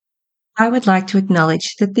I would like to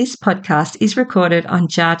acknowledge that this podcast is recorded on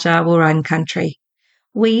Dja Dja Wurrung country.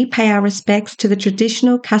 We pay our respects to the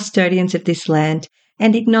traditional custodians of this land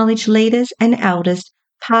and acknowledge leaders and elders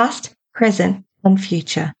past, present and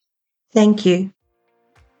future. Thank you.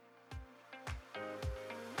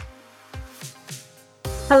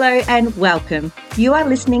 Hello and welcome. You are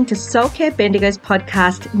listening to Soul Care Bendigo's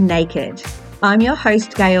podcast, Naked. I'm your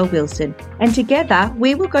host, Gail Wilson, and together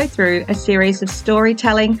we will go through a series of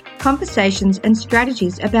storytelling, conversations and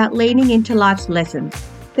strategies about leaning into life's lessons,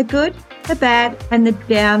 the good, the bad and the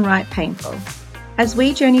downright painful, as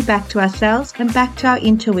we journey back to ourselves and back to our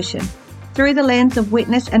intuition. Through the lens of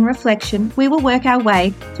witness and reflection, we will work our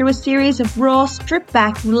way through a series of raw,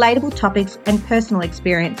 stripped-back, relatable topics and personal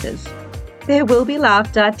experiences. There will be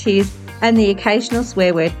laughter, tears and the occasional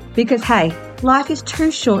swear word because, hey, life is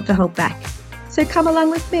too short to hold back. So come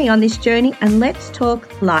along with me on this journey and let's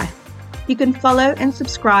talk life. You can follow and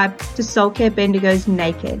subscribe to Soul Care Bendigo's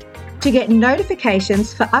Naked to get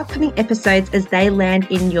notifications for upcoming episodes as they land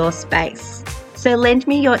in your space. So lend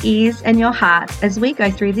me your ears and your heart as we go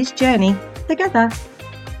through this journey together.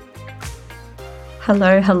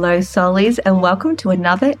 Hello, soulies, and welcome to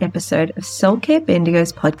another episode of Soul Care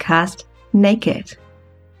Bendigo's podcast, Naked.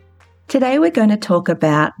 Today we're going to talk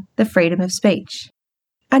about the freedom of speech.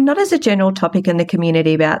 And not as a general topic in the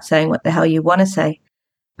community about saying what the hell you want to say,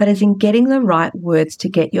 but as in getting the right words to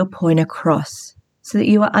get your point across so that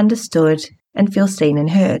you are understood and feel seen and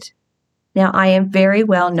heard. Now, I am very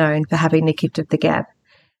well known for having the gift of the gab,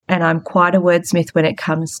 and I'm quite a wordsmith when it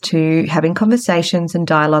comes to having conversations and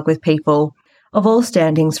dialogue with people of all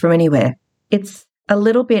standings from anywhere. It's a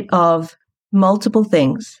little bit of multiple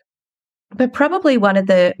things, but probably one of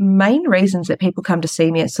the main reasons that people come to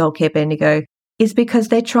see me at Soul Care Bendigo is because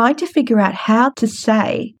they're trying to figure out how to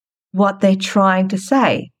say what they're trying to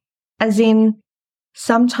say. As in,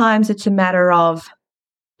 sometimes it's a matter of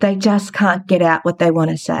they just can't get out what they want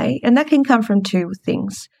to say. And that can come from two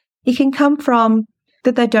things. It can come from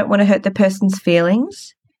that they don't want to hurt the person's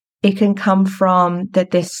feelings. It can come from that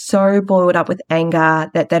they're so boiled up with anger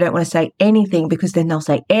that they don't want to say anything because then they'll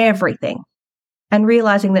say everything. And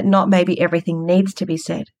realizing that not maybe everything needs to be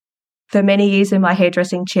said. For many years in my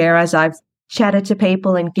hairdressing chair, as I've chatted to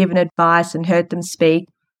people and given advice and heard them speak,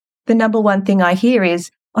 the number one thing I hear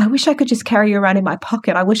is, I wish I could just carry you around in my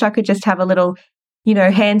pocket. I wish I could just have a little,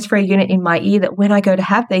 hands-free unit in my ear that when I go to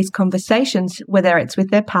have these conversations, whether it's with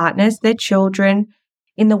their partners, their children,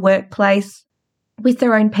 in the workplace, with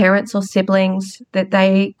their own parents or siblings, that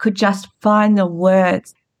they could just find the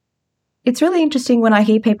words. It's really interesting when I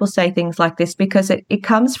hear people say things like this because it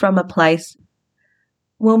comes from a place,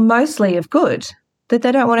 well, mostly of good, that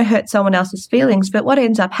they don't want to hurt someone else's feelings. But what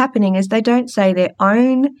ends up happening is they don't say their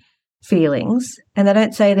own feelings and they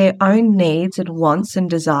don't say their own needs and wants and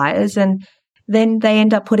desires. And then they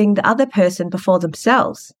end up putting the other person before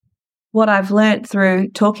themselves. What I've learned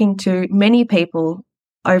through talking to many people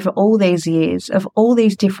over all these years of all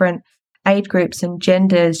these different age groups and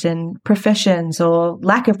genders and professions or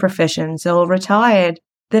lack of professions or retired,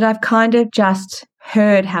 that I've kind of just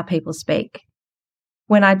heard how people speak.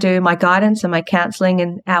 When I do my guidance and my counselling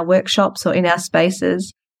in our workshops or in our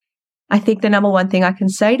spaces, I think the number one thing I can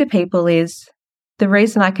say to people is the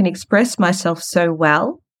reason I can express myself so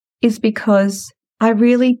well is because I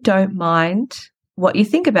really don't mind what you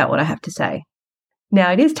think about what I have to say.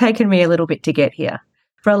 Now, it has taken me a little bit to get here.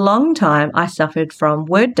 For a long time, I suffered from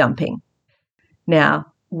word dumping. Now,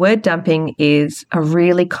 word dumping is a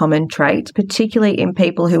really common trait, particularly in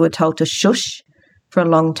people who were told to shush for a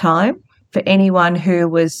long time. For anyone who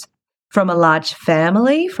was from a large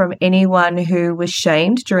family, from anyone who was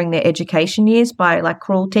shamed during their education years by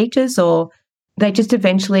cruel teachers, or they just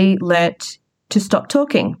eventually learnt to stop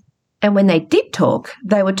talking. And when they did talk,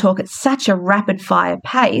 they would talk at such a rapid fire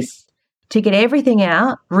pace to get everything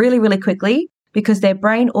out really, really quickly because their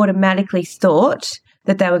brain automatically thought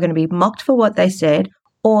that they were going to be mocked for what they said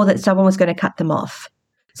or that someone was going to cut them off.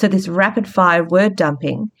 So this rapid fire word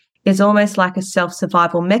dumping is almost like a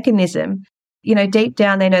self-survival mechanism. Deep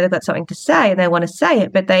down they know they've got something to say and they want to say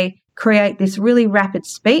it, but they create this really rapid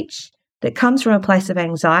speech that comes from a place of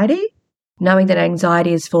anxiety, knowing that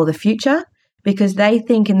anxiety is for the future because they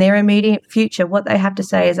think in their immediate future what they have to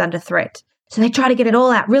say is under threat. So they try to get it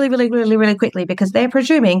all out really, really, really, really quickly because they're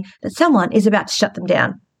presuming that someone is about to shut them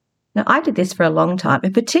down. Now, I did this for a long time,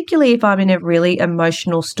 and particularly if I'm in a really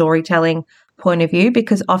emotional storytelling point of view,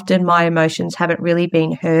 because often my emotions haven't really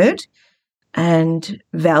been heard and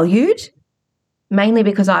valued, mainly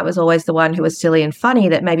because I was always the one who was silly and funny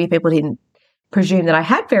that maybe people didn't presume that I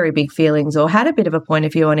had very big feelings or had a bit of a point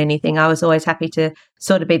of view on anything. I was always happy to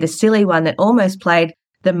sort of be the silly one that almost played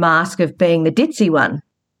the mask of being the ditzy one.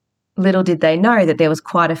 Little did they know that there was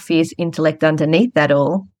quite a fierce intellect underneath that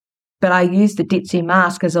all. But I used the ditzy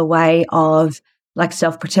mask as a way of like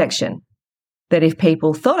self-protection, that if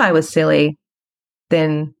people thought I was silly,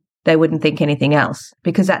 then they wouldn't think anything else,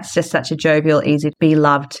 because that's just such a jovial, easy to be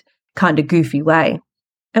loved, kind of goofy way.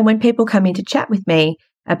 And when people come in to chat with me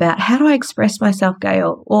about how do I express myself,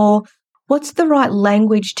 Gail, or what's the right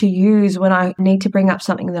language to use when I need to bring up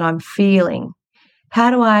something that I'm feeling, how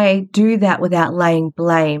do I do that without laying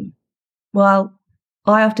blame? Well,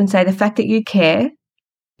 I often say the fact that you care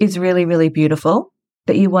is really, really beautiful,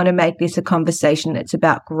 that you want to make this a conversation that's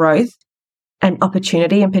about growth and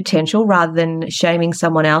opportunity and potential rather than shaming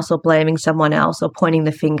someone else or blaming someone else or pointing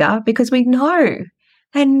the finger, because we know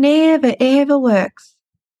that never, ever works.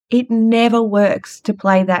 It never works to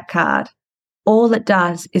play that card. All it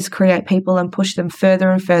does is create people and push them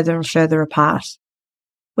further and further and further apart.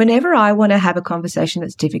 Whenever I want to have a conversation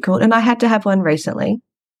that's difficult, and I had to have one recently,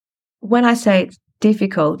 when I say it's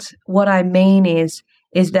difficult, what I mean is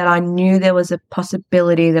that I knew there was a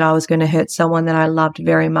possibility that I was going to hurt someone that I loved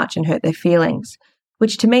very much and hurt their feelings,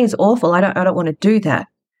 which to me is awful. I don't want to do that.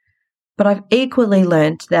 But I've equally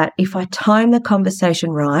learned that if I time the conversation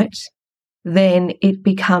right, then it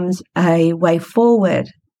becomes a way forward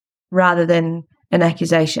rather than an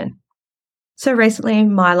accusation. So recently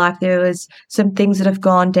in my life, there was some things that have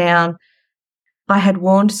gone down. I had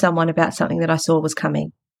warned someone about something that I saw was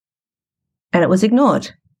coming, and it was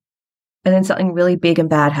ignored. And then something really big and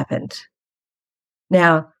bad happened.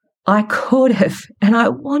 Now, I could have, and I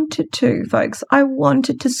wanted to, folks. I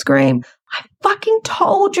wanted to scream, I fucking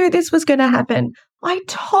told you this was going to happen. I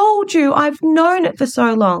told you. I've known it for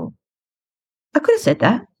so long. I could have said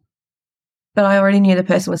that. But I already knew the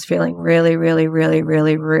person was feeling really, really, really,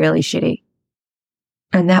 really, really shitty.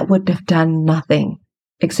 And that would have done nothing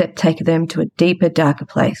except take them to a deeper, darker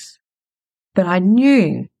place. But I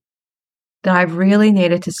knew that I really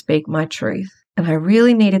needed to speak my truth, and I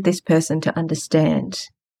really needed this person to understand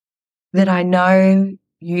that I know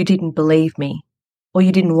you didn't believe me, or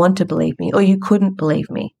you didn't want to believe me, or you couldn't believe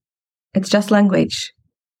me. It's just language.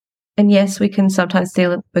 And yes, we can sometimes feel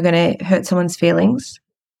that we're going to hurt someone's feelings.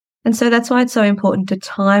 And so that's why it's so important to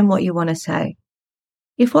time what you want to say.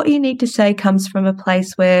 If what you need to say comes from a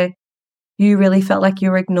place where you really felt like you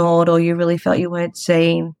were ignored or you really felt you weren't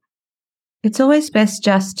seen, it's always best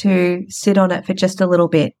just to sit on it for just a little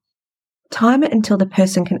bit. Time it until the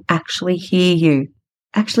person can actually hear you,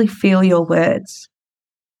 actually feel your words.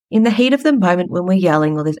 In the heat of the moment when we're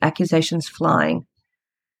yelling or there's accusations flying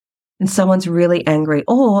and someone's really angry,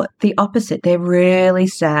 or the opposite, they're really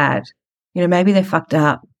sad. Maybe they're fucked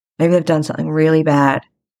up. Maybe they've done something really bad,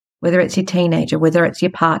 whether it's your teenager, whether it's your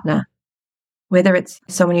partner, whether it's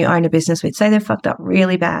someone you own a business with. Say they're fucked up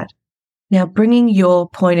really bad. Now, bringing your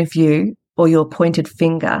point of view or your pointed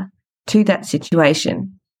finger to that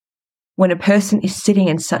situation when a person is sitting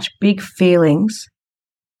in such big feelings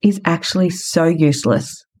is actually so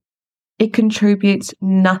useless. It contributes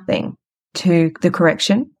nothing to the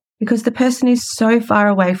correction because the person is so far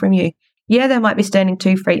away from you. Yeah, they might be standing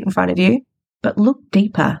 2 feet in front of you, but look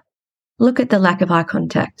deeper. Look at the lack of eye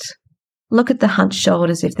contact. Look at the hunched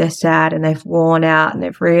shoulders if they're sad and they've worn out and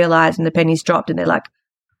they've realised and the penny's dropped and they're like,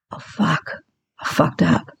 oh, fuck, I fucked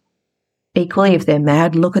up. Equally, if they're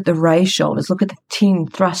mad, look at the raised shoulders. Look at the chin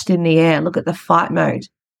thrust in the air. Look at the fight mode.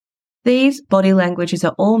 These body languages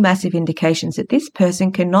are all massive indications that this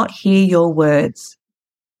person cannot hear your words.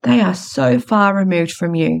 They are so far removed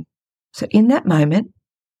from you. So in that moment,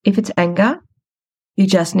 if it's anger, you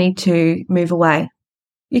just need to move away.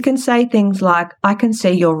 You can say things like, I can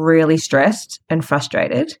see you're really stressed and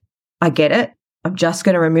frustrated. I get it. I'm just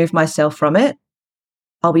going to remove myself from it.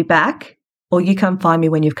 I'll be back, or you come find me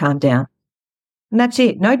when you've calmed down. And that's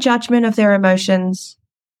it. No judgment of their emotions,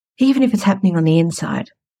 even if it's happening on the inside.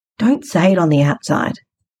 Don't say it on the outside.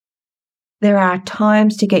 There are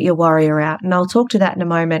times to get your warrior out, and I'll talk to that in a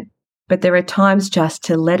moment, but there are times just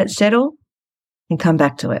to let it settle and come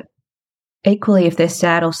back to it. Equally, if they're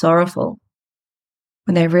sad or sorrowful,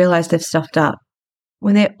 when they realise they've stuffed up,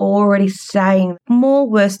 when they're already saying more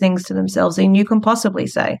worse things to themselves than you can possibly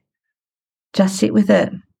say, just sit with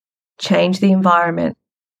it. Change the environment.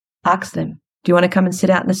 Ask them, do you want to come and sit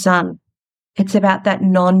out in the sun? It's about that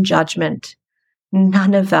non-judgment.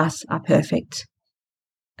 None of us are perfect.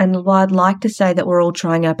 And while I'd like to say that we're all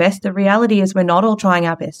trying our best, the reality is we're not all trying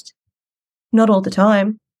our best. Not all the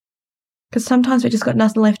time. Because sometimes we've just got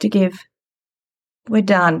nothing left to give. We're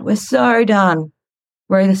done. We're so done.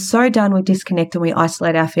 We're either so done we disconnect and we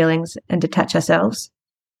isolate our feelings and detach ourselves,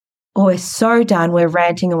 or we're so done we're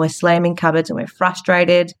ranting and we're slamming cupboards and we're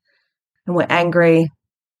frustrated and we're angry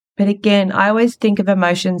But again, I always think of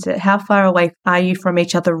emotions at how far away are you from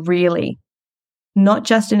each other really? Not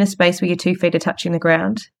just in a space where your 2 feet are touching the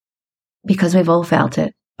ground, because we've all felt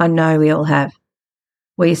it. I know we all have.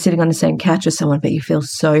 Where you're sitting on the same couch with someone, but you feel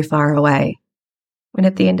so far away. When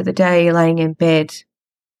at the end of the day, you're laying in bed,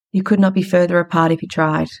 you could not be further apart if you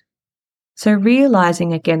tried. So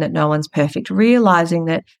realizing again that no one's perfect, realizing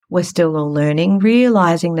that we're still all learning,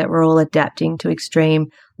 realizing that we're all adapting to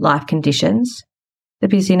extreme life conditions, the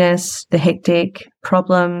busyness, the hectic,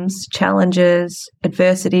 problems, challenges,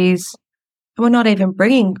 adversities. And we're not even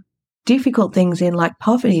bringing difficult things in like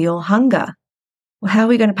poverty or hunger. Well, how are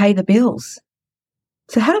we going to pay the bills?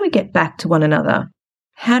 So how do we get back to one another?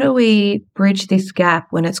 How do we bridge this gap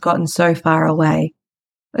when it's gotten so far away?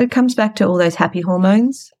 It comes back to all those happy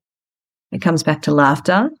hormones. It comes back to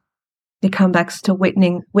laughter. It comes back to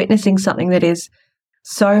witnessing something that is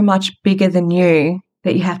so much bigger than you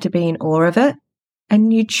that you have to be in awe of it.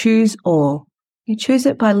 And you choose awe. You choose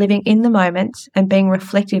it by living in the moment and being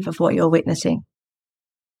reflective of what you're witnessing.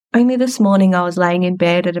 Only this morning I was laying in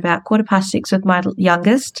bed at about 6:15 with my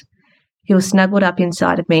youngest. He was snuggled up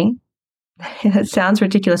inside of me. It sounds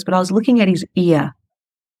ridiculous, but I was looking at his ear.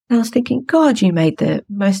 And I was thinking, God, you made the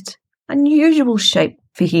most unusual shape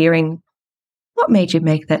for hearing. What made you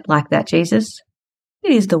make that like that, Jesus?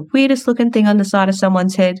 It is the weirdest looking thing on the side of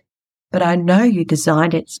someone's head, but I know you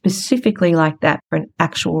designed it specifically like that for an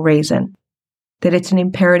actual reason, that it's an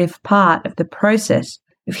imperative part of the process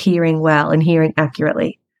of hearing well and hearing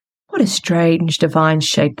accurately. What a strange, divine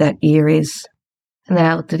shape that ear is. And then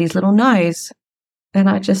I looked at his little nose, and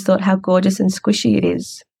I just thought how gorgeous and squishy it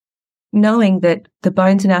is. Knowing that the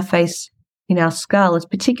bones in our face, in our skull, is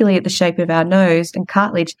particularly at the shape of our nose and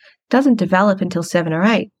cartilage, doesn't develop until 7 or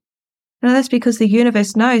 8. And that's because the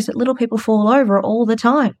universe knows that little people fall over all the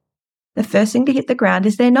time. The first thing to hit the ground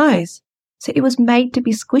is their nose. So it was made to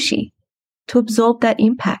be squishy, to absorb that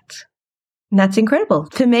impact. And that's incredible.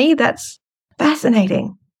 For me, that's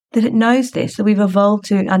fascinating that it knows this, that we've evolved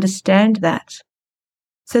to understand that.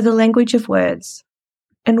 So the language of words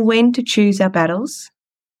and when to choose our battles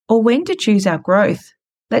or when to choose our growth.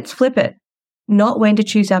 Let's flip it. Not when to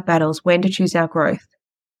choose our battles, when to choose our growth.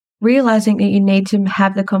 Realizing that you need to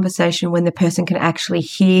have the conversation when the person can actually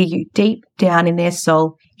hear you, deep down in their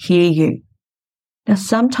soul, hear you. Now,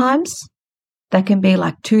 sometimes that can be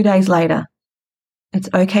like 2 days later. It's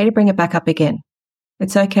okay to bring it back up again.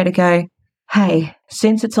 It's okay to go, hey,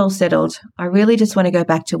 since it's all settled, I really just want to go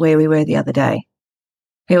back to where we were the other day.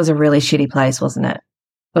 It was a really shitty place, wasn't it?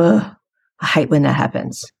 Ugh, I hate when that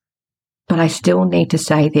happens. But I still need to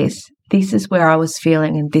say this. This is where I was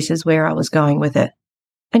feeling and this is where I was going with it.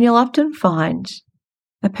 And you'll often find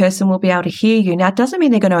a person will be able to hear you. Now, it doesn't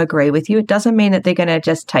mean they're going to agree with you. It doesn't mean that they're going to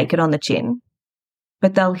just take it on the chin.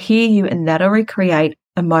 But they'll hear you and that'll recreate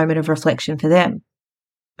a moment of reflection for them.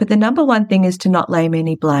 But the number one thing is to not lay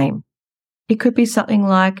any blame. It could be something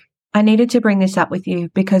like, I needed to bring this up with you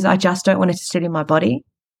because I just don't want it to sit in my body.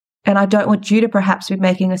 And I don't want you to perhaps be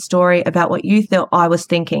making a story about what you thought I was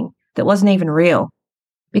thinking that wasn't even real.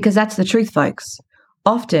 Because that's the truth, folks.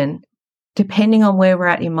 Often, depending on where we're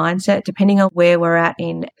at in mindset, depending on where we're at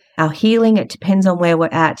in our healing, it depends on where we're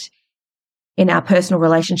at in our personal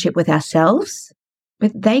relationship with ourselves.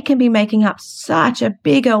 But they can be making up such a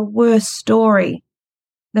bigger, worse story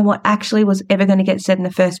than what actually was ever going to get said in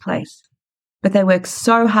the first place. But they work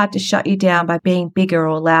so hard to shut you down by being bigger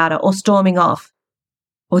or louder or storming off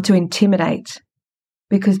or to intimidate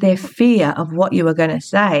because their fear of what you are going to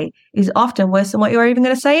say is often worse than what you're even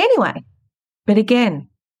going to say anyway. But again,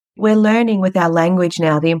 we're learning with our language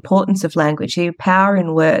now the importance of language, the power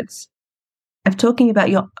in words, of talking about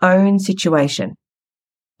your own situation.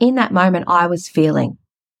 In that moment, I was feeling,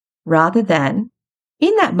 rather than,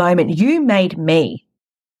 in that moment, you made me.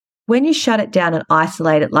 When you shut it down and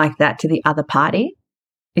isolate it like that to the other party,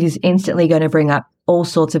 it is instantly going to bring up all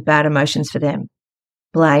sorts of bad emotions for them.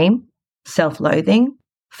 Blame, self-loathing,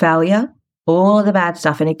 failure, all the bad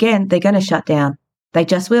stuff. And again, they're going to shut down. They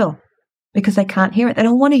just will because they can't hear it. They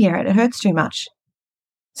don't want to hear it. It hurts too much.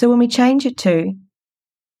 So when we change it to,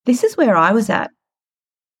 this is where I was at.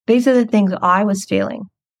 These are the things I was feeling.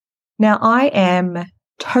 Now, I am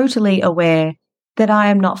totally aware that I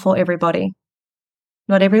am not for everybody.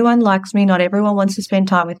 Not everyone likes me. Not everyone wants to spend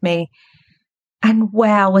time with me. And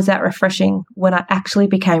wow, was that refreshing when I actually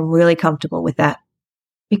became really comfortable with that.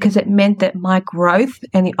 Because it meant that my growth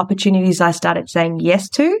and the opportunities I started saying yes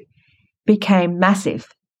to became massive.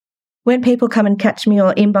 When people come and catch me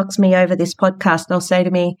or inbox me over this podcast, they'll say to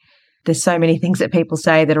me, there's so many things that people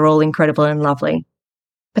say that are all incredible and lovely.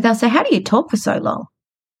 But they'll say, how do you talk for so long?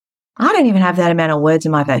 I don't even have that amount of words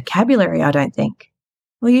in my vocabulary, I don't think.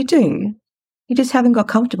 Well, you do. You just haven't got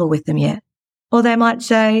comfortable with them yet. Or they might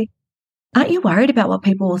say, aren't you worried about what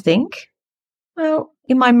people will think? Well,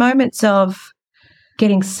 in my moments of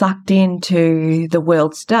getting sucked into the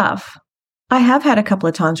world stuff, I have had a couple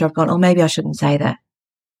of times where I've gone, oh, maybe I shouldn't say that.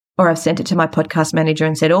 Or I've sent it to my podcast manager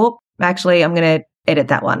and said, oh, actually, I'm going to edit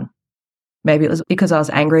that one. Maybe it was because I was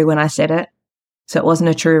angry when I said it. So it wasn't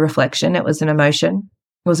a true reflection. It was an emotion.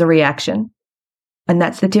 It was a reaction. And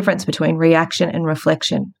that's the difference between reaction and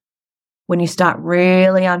reflection. When you start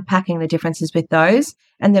really unpacking the differences with those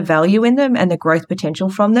and the value in them and the growth potential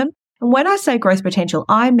from them. And when I say growth potential,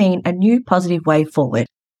 I mean a new positive way forward.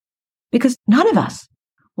 Because none of us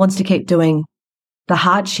wants to keep doing the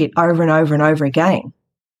hard shit over and over and over again.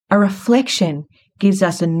 A reflection gives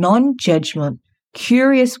us a non-judgment,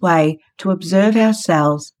 curious way to observe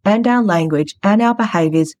ourselves and our language and our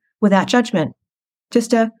behaviours without judgment.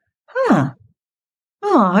 Just oh,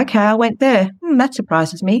 okay, I went there. That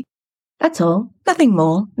surprises me. That's all. Nothing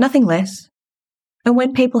more, nothing less. And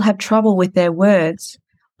when people have trouble with their words,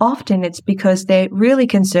 often it's because they're really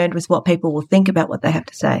concerned with what people will think about what they have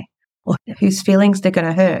to say or whose feelings they're going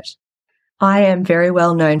to hurt. I am very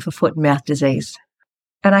well known for foot and mouth disease.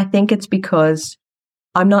 And I think it's because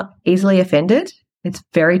I'm not easily offended. It's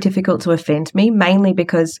very difficult to offend me, mainly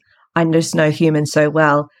because I just know humans so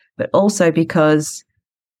well, but also because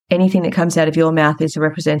anything that comes out of your mouth is a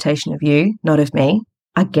representation of you, not of me.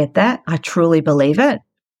 I get that. I truly believe it.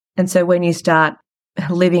 And so when you start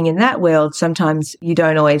living in that world, sometimes you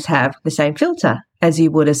don't always have the same filter as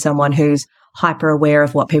you would as someone who's hyper aware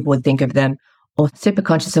of what people would think of them or super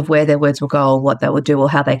conscious of where their words will go or what they will do or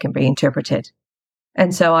how they can be interpreted.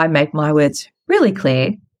 And so I make my words really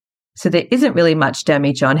clear so there isn't really much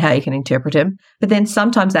damage on how you can interpret them. But then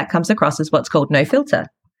sometimes that comes across as what's called no filter.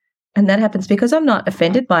 And that happens because I'm not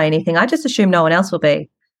offended by anything. I just assume no one else will be.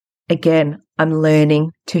 Again, I'm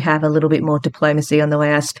learning to have a little bit more diplomacy on the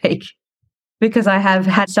way I speak because I have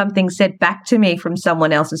had something said back to me from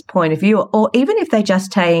someone else's point of view, or even if they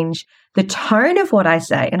just change the tone of what I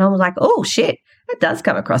say. And I'm like, oh, shit, that does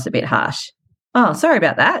come across a bit harsh. Oh, sorry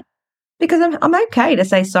about that. Because I'm okay to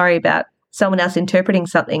say sorry about someone else interpreting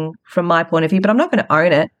something from my point of view, but I'm not going to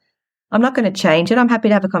own it. I'm not going to change it. I'm happy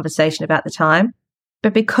to have a conversation about the time.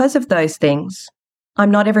 But because of those things,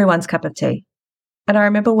 I'm not everyone's cup of tea. And I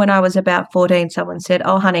remember when I was about 14, someone said,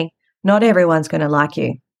 oh, honey, not everyone's going to like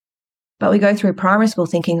you. But we go through primary school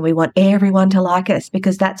thinking we want everyone to like us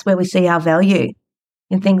because that's where we see our value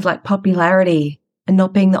in things like popularity and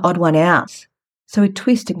not being the odd one out. So we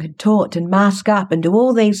twist and contort and mask up and do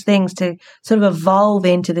all these things to sort of evolve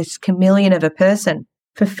into this chameleon of a person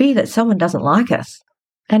for fear that someone doesn't like us.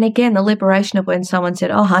 And again, the liberation of when someone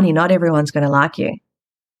said, oh, honey, not everyone's going to like you.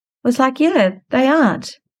 Was like, yeah, they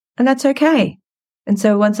aren't. And that's okay. And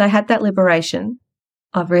so once I had that liberation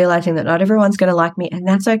of realizing that not everyone's going to like me and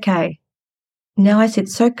that's okay, now I sit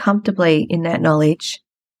so comfortably in that knowledge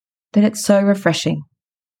that it's so refreshing.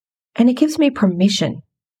 And it gives me permission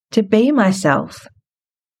to be myself.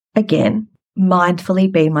 Again,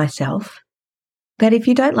 mindfully be myself. That if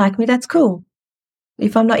you don't like me, that's cool.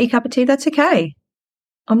 If I'm not your cup of tea, that's okay.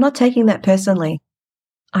 I'm not taking that personally.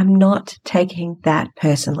 I'm not taking that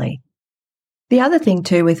personally. The other thing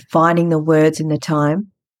too with finding the words in the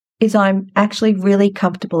time is I'm actually really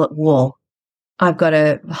comfortable at war. I've got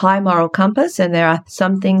a high moral compass and there are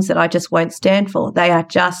some things that I just won't stand for. They are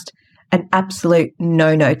just an absolute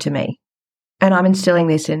no-no to me. And I'm instilling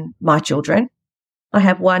this in my children. I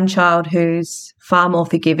have one child who's far more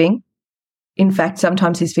forgiving. In fact,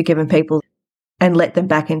 sometimes he's forgiven people and let them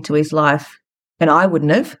back into his life. And I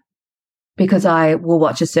wouldn't have, because I will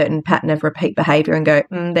watch a certain pattern of repeat behaviour and go,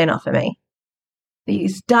 they're not for me.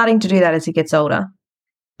 He's starting to do that as he gets older.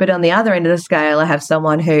 But on the other end of the scale, I have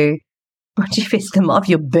someone who, once you piss them off,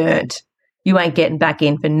 you're burnt. You ain't getting back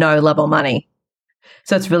in for no love or money.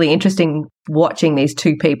 So it's really interesting watching these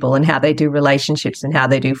two people and how they do relationships and how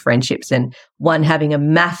they do friendships, and one having a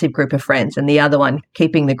massive group of friends and the other one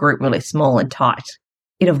keeping the group really small and tight.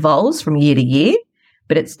 It evolves from year to year,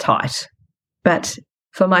 but it's tight. But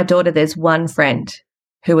for my daughter, there's one friend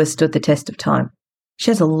who has stood the test of time.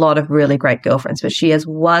 She has a lot of really great girlfriends, but she has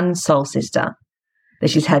one soul sister that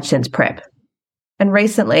she's had since prep. And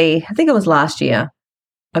recently, I think it was last year,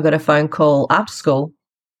 I got a phone call after school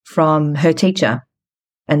from her teacher.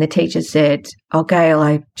 And the teacher said, oh, Gail,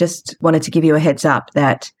 I just wanted to give you a heads up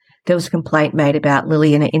that there was a complaint made about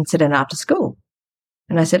Lily in an incident after school.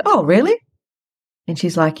 And I said, oh, really? And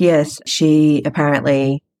she's like, yes, she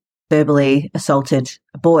apparently verbally assaulted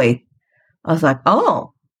a boy. I was like,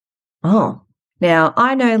 oh. Now,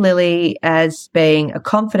 I know Lily as being a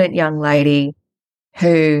confident young lady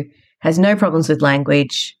who has no problems with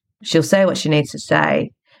language. She'll say what she needs to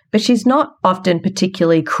say, but she's not often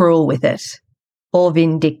particularly cruel with it or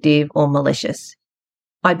vindictive or malicious.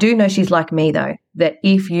 I do know she's like me, though, that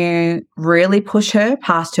if you really push her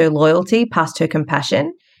past her loyalty, past her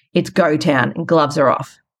compassion, it's go town and gloves are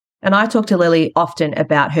off. And I talk to Lily often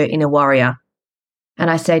about her inner warrior.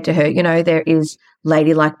 And I say to her, there is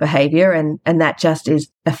ladylike behavior and that just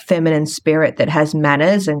is a feminine spirit that has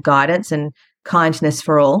manners and guidance and kindness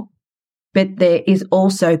for all. But there is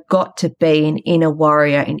also got to be an inner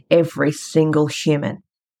warrior in every single human.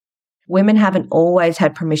 Women haven't always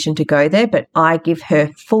had permission to go there, but I give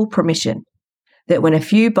her full permission that when a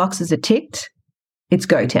few boxes are ticked, it's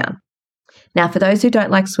go town. Now, for those who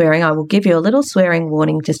don't like swearing, I will give you a little swearing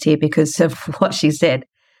warning just here because of what she said.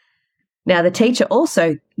 Now, the teacher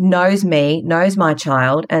also knows me, knows my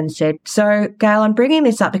child, and said, so, Gail, I'm bringing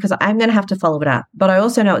this up because I'm going to have to follow it up, but I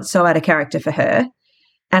also know it's so out of character for her,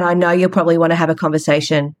 and I know you'll probably want to have a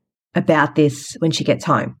conversation about this when she gets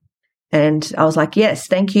home. And I was like, yes,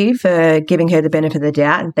 thank you for giving her the benefit of the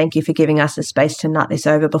doubt, and thank you for giving us the space to nut this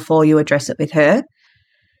over before you address it with her.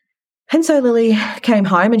 And so Lily came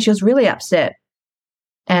home and she was really upset.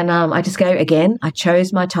 And I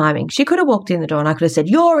chose my timing. She could have walked in the door and I could have said,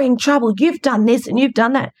 you're in trouble, you've done this and you've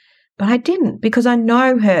done that. But I didn't because I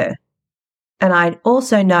know her. And I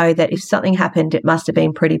also know that if something happened, it must have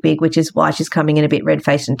been pretty big, which is why she's coming in a bit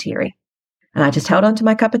red-faced and teary. And I just held on to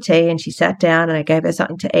my cup of tea and she sat down and I gave her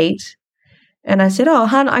something to eat. And I said, oh,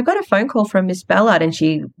 hon, I got a phone call from Miss Ballard, and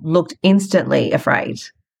she looked instantly afraid.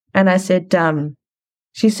 And I said,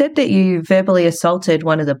 she said that you verbally assaulted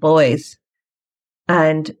one of the boys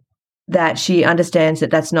and that she understands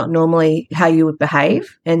that that's not normally how you would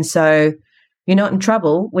behave. And so you're not in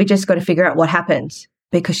trouble. We just got to figure out what happened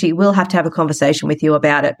because she will have to have a conversation with you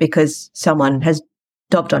about it because someone has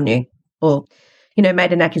dobbed on you or,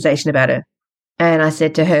 made an accusation about her. And I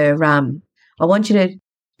said to her, I want you to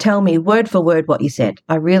tell me word for word what you said.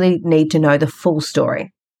 I really need to know the full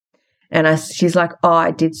story. And she's like, oh,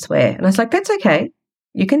 I did swear. And I was like, that's okay.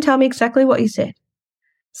 You can tell me exactly what you said.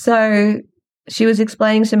 So she was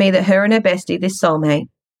explaining to me that her and her bestie, this soulmate,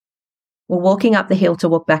 were walking up the hill to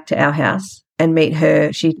walk back to our house and meet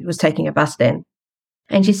her. She was taking a bus then.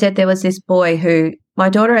 And she said there was this boy who my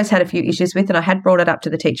daughter has had a few issues with, and I had brought it up to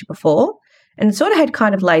the teacher before and sort of had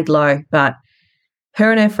kind of laid low, but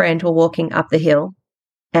her and her friend were walking up the hill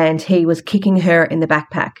and he was kicking her in the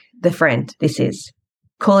backpack, the friend, this is,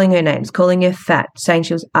 calling her names, calling her fat, saying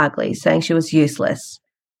she was ugly, saying she was useless,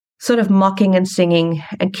 sort of mocking and singing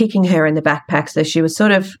and kicking her in the backpack. So she was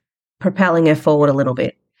sort of propelling her forward a little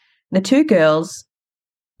bit. The two girls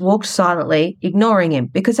walked silently, ignoring him,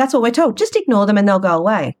 because that's what we're told. Just ignore them and they'll go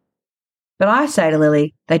away. But I say to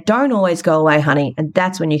Lily, they don't always go away, honey, and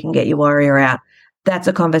that's when you can get your warrior out. That's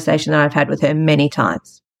a conversation that I've had with her many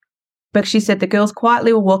times. But she said the girls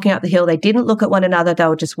quietly were walking up the hill. They didn't look at one another. They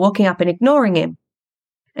were just walking up and ignoring him.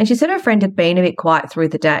 And she said her friend had been a bit quiet through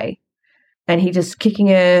the day and he just kicking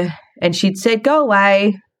her, and she'd said, go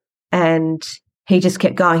away. And he just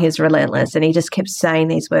kept going. He was relentless and he just kept saying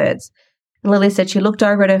these words. And Lily said she looked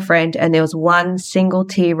over at her friend and there was one single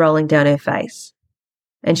tear rolling down her face.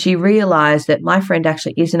 And she realised that my friend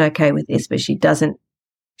actually isn't okay with this, but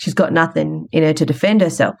she's got nothing in her to defend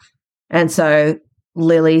herself. And so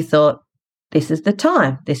Lily thought, this is the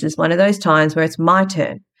time. This is one of those times where it's my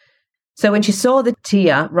turn. So when she saw the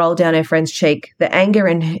tear roll down her friend's cheek, the anger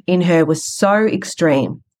in her was so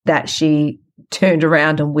extreme that she turned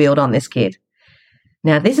around and wheeled on this kid.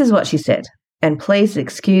 Now, this is what she said, and please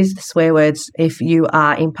excuse the swear words if you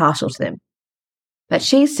are impartial to them. But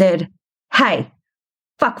she said, hey,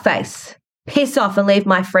 fuckface, piss off and leave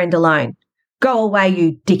my friend alone. Go away,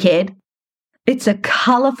 you dickhead. It's a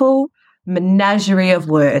colourful menagerie of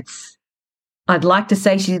words. I'd like to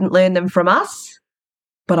say she didn't learn them from us,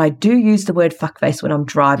 but I do use the word fuckface when I'm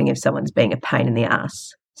driving if someone's being a pain in the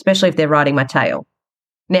ass, especially if they're riding my tail.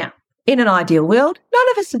 Now, in an ideal world,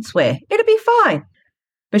 none of us would swear. It'd be fine.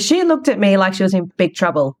 But she looked at me like she was in big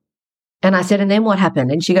trouble. And I said, and then what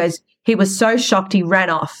happened? And she goes, he was so shocked he ran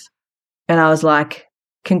off. And I was like,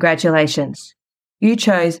 congratulations. You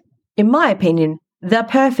chose, in my opinion, the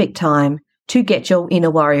perfect time to get your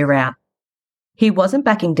inner warrior out. He wasn't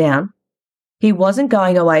backing down. He wasn't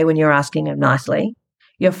going away when you were asking him nicely.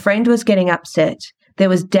 Your friend was getting upset. There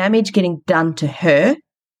was damage getting done to her.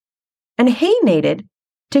 And he needed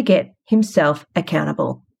to get himself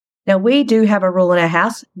accountable. Now, we do have a rule in our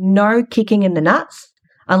house, no kicking in the nuts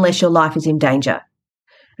unless your life is in danger.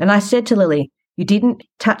 And I said to Lily, you didn't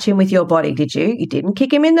touch him with your body, did you? You didn't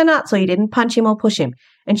kick him in the nuts or you didn't punch him or push him.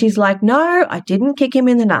 And she's like, no, I didn't kick him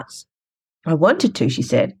in the nuts. I wanted to, she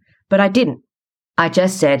said, But I didn't. I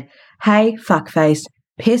just said, hey, fuckface,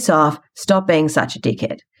 piss off, stop being such a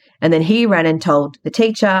dickhead. And then he ran and told the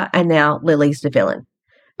teacher, and now Lily's the villain.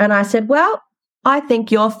 And I said, well, I think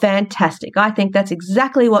you're fantastic. I think that's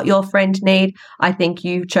exactly what your friend need. I think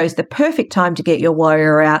you chose the perfect time to get your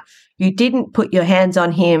warrior out. You didn't put your hands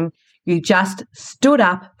on him. You just stood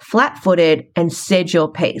up flat-footed and said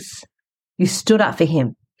your piece. You stood up for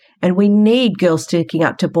him. And we need girls sticking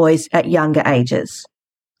up to boys at younger ages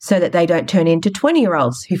so that they don't turn into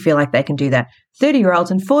 20-year-olds who feel like they can do that, 30-year-olds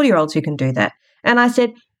and 40-year-olds who can do that. And I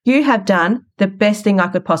said, you have done the best thing I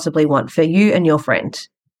could possibly want for you and your friend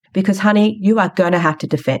because, honey, you are going to have to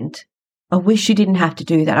defend. I wish you didn't have to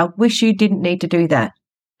do that. I wish you didn't need to do that.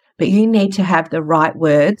 But you need to have the right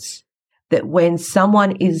words that when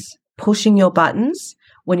someone is pushing your buttons,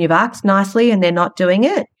 when you've asked nicely and they're not doing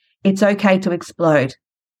it, it's okay to explode.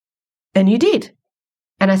 And you did.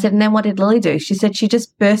 And I said, and then what did Lily do? She said she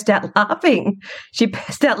just burst out laughing. She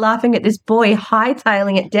burst out laughing at this boy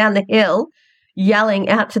hightailing it down the hill, yelling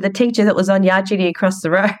out to the teacher that was on yard duty across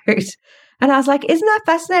the road. And I was like, isn't that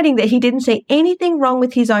fascinating that he didn't see anything wrong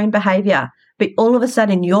with his own behaviour, but all of a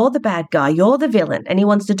sudden you're the bad guy, you're the villain, and he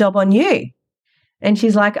wants to dob on you. And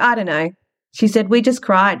she's like, I don't know. She said, we just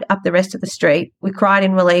cried up the rest of the street. We cried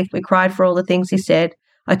in relief. We cried for all the things he said.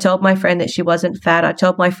 I told my friend that she wasn't fat. I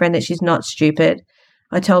told my friend that she's not stupid.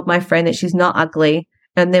 I told my friend that she's not ugly.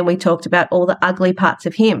 And then we talked about all the ugly parts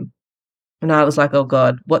of him. And I was like, oh,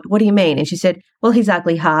 God, what do you mean? And she said, well, his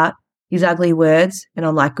ugly heart, his ugly words. And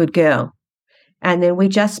I'm like, good girl. And then we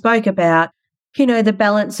just spoke about, the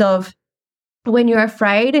balance of when you're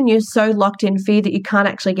afraid and you're so locked in fear that you can't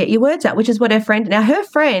actually get your words out, which is what her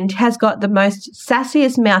friend has got the most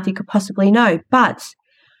sassiest mouth you could possibly know. But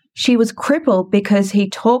she was crippled because he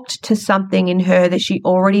talked to something in her that she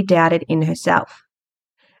already doubted in herself.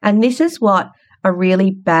 And this is what a really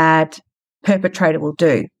bad perpetrator will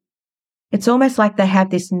do. It's almost like they have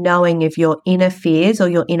this knowing of your inner fears or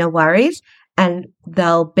your inner worries, and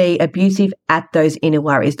they'll be abusive at those inner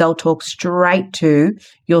worries. They'll talk straight to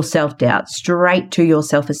your self-doubt, straight to your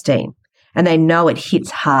self-esteem, and they know it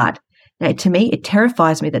hits hard. Now, to me, it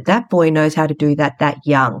terrifies me that boy knows how to do that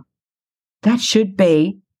young. That should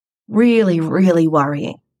be really, really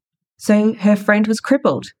worrying. So her friend was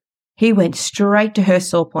crippled. He went straight to her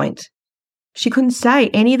sore point. She couldn't say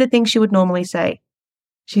any of the things she would normally say.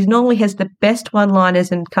 She normally has the best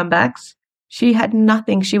one-liners and comebacks. She had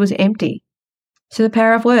nothing. She was empty. So the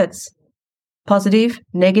power of words, positive,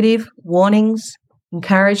 negative, warnings,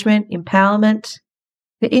 encouragement, empowerment.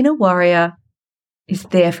 The inner warrior is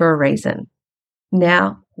there for a reason.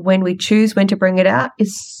 Now, when we choose when to bring it out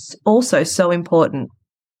is also so important.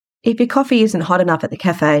 If your coffee isn't hot enough at the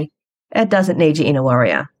cafe, it doesn't need your inner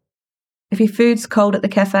warrior. If your food's cold at the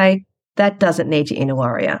cafe, that doesn't need your inner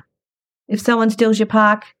warrior. If someone steals your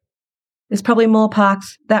park, there's probably more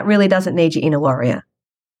parks. That really doesn't need your inner warrior.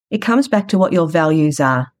 It comes back to what your values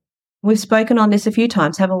are. We've spoken on this a few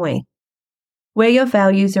times, haven't we? Where your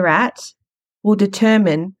values are at will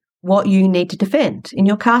determine what you need to defend in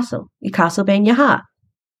your castle being your heart,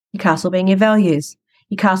 your castle being your values,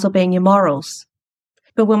 your castle being your morals.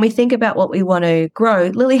 But when we think about what we want to grow,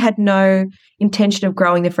 Lily had no intention of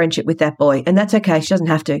growing the friendship with that boy, and that's okay. She doesn't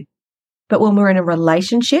have to. But when we're in a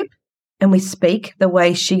relationship and we speak the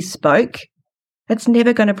way she spoke, that's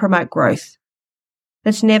never going to promote growth.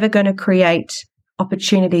 That's never going to create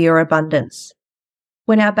opportunity or abundance.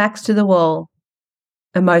 When our back's to the wall,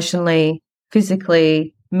 emotionally,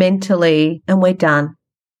 physically, mentally, and we're done,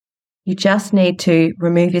 you just need to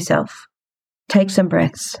remove yourself. Take some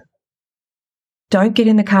breaths. Don't get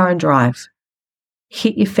in the car and drive.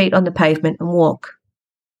 Hit your feet on the pavement and walk.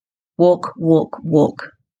 Walk, walk, walk.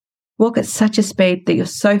 Walk at such a speed that you're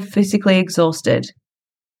so physically exhausted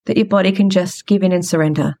that your body can just give in and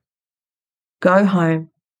surrender. Go home,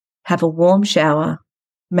 have a warm shower,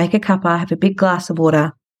 make a cuppa, have a big glass of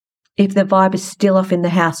water. If the vibe is still off in the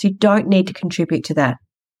house, you don't need to contribute to that.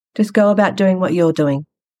 Just go about doing what you're doing.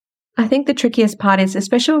 I think the trickiest part is,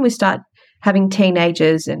 especially when we start having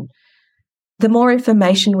teenagers, and the more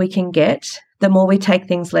information we can get, the more we take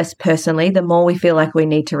things less personally, the more we feel like we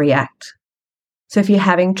need to react. So if you're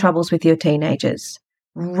having troubles with your teenagers,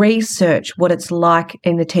 research what it's like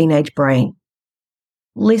in the teenage brain.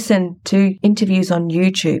 Listen to interviews on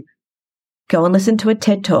YouTube. Go and listen to a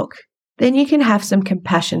TED Talk. Then you can have some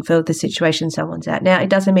compassion for the situation someone's at. Now, it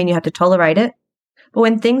doesn't mean you have to tolerate it, but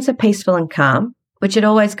when things are peaceful and calm, which it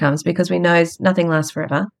always comes because we know nothing lasts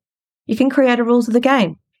forever, you can create a rules of the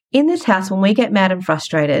game. In this house, when we get mad and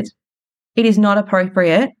frustrated, it is not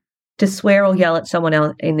appropriate to swear or yell at someone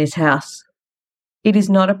else in this house. It is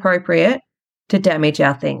not appropriate to damage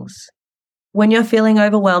our things. When you're feeling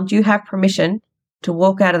overwhelmed, you have permission to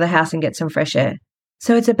walk out of the house and get some fresh air.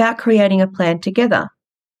 So it's about creating a plan together.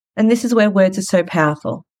 And this is where words are so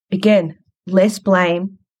powerful. Again, less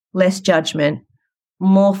blame, less judgment,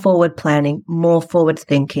 more forward planning, more forward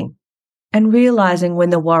thinking, and realizing when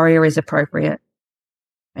the warrior is appropriate.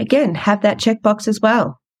 Again, have that checkbox as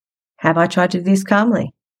well. Have I tried to do this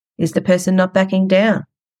calmly? Is the person not backing down?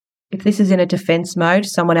 If this is in a defense mode,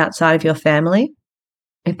 someone outside of your family,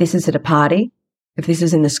 if this is at a party, if this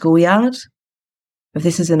is in the schoolyard, if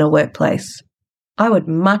this is in a workplace, I would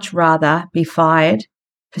much rather be fired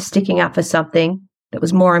for sticking up for something that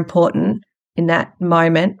was more important in that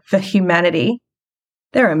moment for humanity.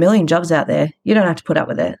 There are a million jobs out there. You don't have to put up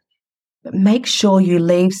with it. But make sure you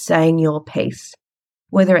leave saying your piece,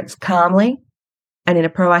 whether it's calmly and in a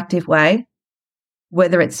proactive way,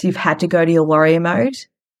 whether it's you've had to go to your warrior mode.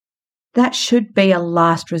 That should be a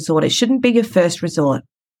last resort. It shouldn't be your first resort.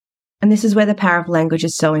 And this is where the power of language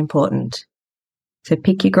is so important. So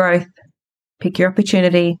pick your growth, pick your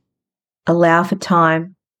opportunity, allow for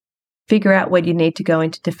time, figure out when you need to go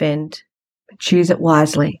in to defend, but choose it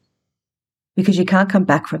wisely because you can't come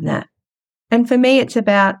back from that. And for me, it's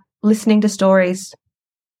about listening to stories.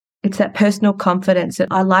 It's that personal confidence that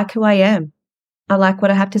I like who I am. I like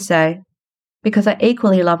what I have to say because I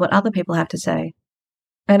equally love what other people have to say.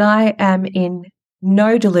 And I am in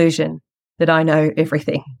no delusion that I know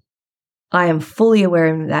everything. I am fully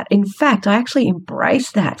aware of that. In fact, I actually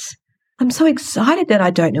embrace that. I'm so excited that I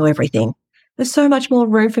don't know everything. There's so much more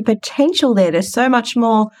room for potential there. There's so much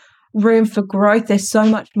more room for growth. There's so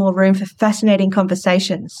much more room for fascinating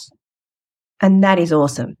conversations. And that is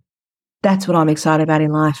awesome. That's what I'm excited about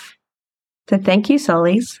in life. So thank you,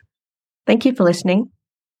 Soulies. Thank you for listening.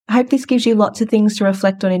 I hope this gives you lots of things to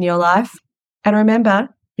reflect on in your life. And remember,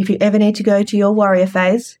 if you ever need to go to your warrior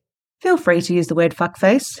phase, feel free to use the word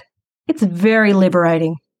fuckface. It's very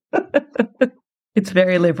liberating. It's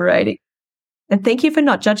very liberating. And thank you for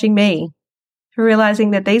not judging me, for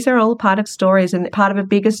realizing that these are all part of stories and part of a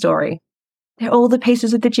bigger story. They're all the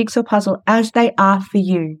pieces of the jigsaw puzzle as they are for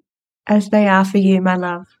you. As they are for you, my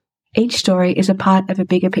love. Each story is a part of a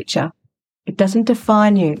bigger picture. It doesn't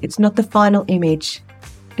define you. It's not the final image.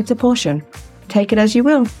 It's a portion. Take it as you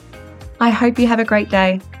will. I hope you have a great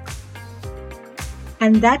day.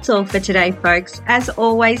 And that's all for today, folks. As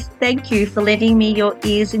always, thank you for lending me your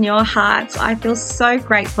ears and your hearts. I feel so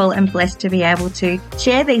grateful and blessed to be able to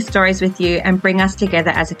share these stories with you and bring us together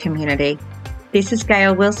as a community. This is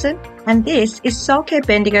Gail Wilson, and this is Soul Care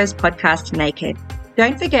Bendigo's podcast, Naked.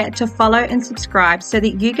 Don't forget to follow and subscribe so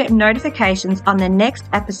that you get notifications on the next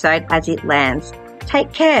episode as it lands.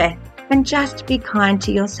 Take care and just be kind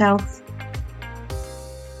to yourself.